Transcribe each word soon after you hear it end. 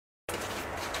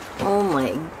Oh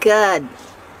my God.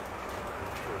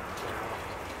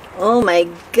 Oh my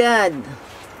God.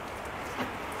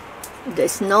 The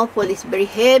snowfall is very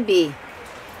heavy.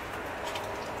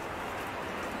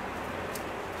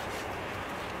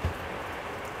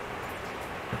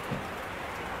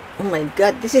 Oh my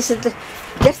God. This is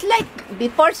just like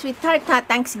before Sweetheart,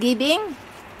 Thanksgiving.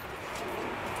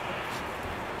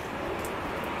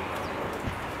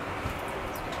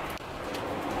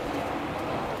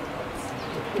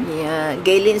 Yeah,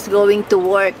 Gaylin's going to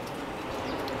work.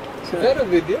 Is that a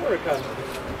video or a camera?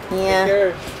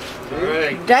 Yeah. All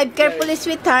right. Drive carefully,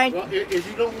 Sweetheart. Well, if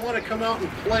you don't want to come out and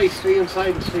play, stay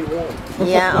inside and stay warm.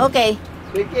 Yeah, okay.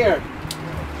 Take care.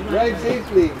 Drive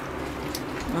safely.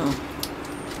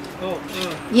 Oh,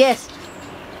 Yes.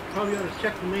 probably ought to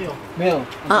check the mail. Mail.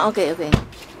 Okay, okay.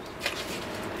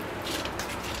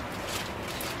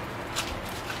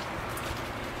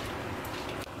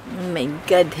 Oh my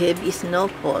God, heavy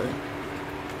snowfall.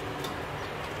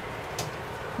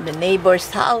 The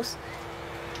neighbor's house.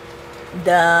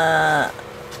 Oh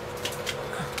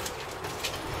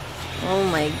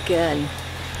my God.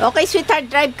 Okay, Sweetheart,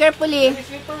 drive carefully. Very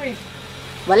slippery.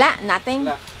 Wala, nothing.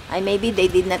 Wala. Ay, maybe they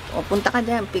did not. Oh, punta ka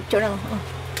dyan. Picture lang. Oh.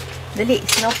 Dali,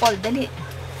 snowfall, dali.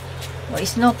 Oh,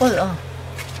 snowfall, oh.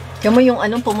 Diyan mo yung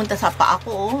anong pumunta sa paa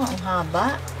ko, oh. Ang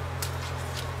haba.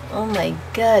 Oh my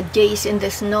God, Jay is in the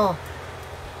snow.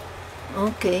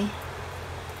 Okay.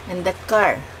 And the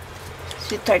car.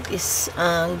 Sweetheart is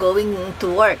going to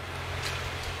work.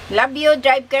 Love you,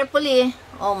 drive carefully.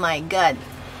 Oh my God.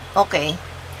 Okay.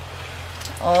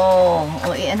 Oh,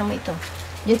 ano mo ito?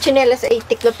 Yung tsinelas ay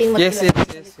tiklopin mo. Yes. Parang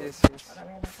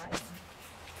yan na tayo.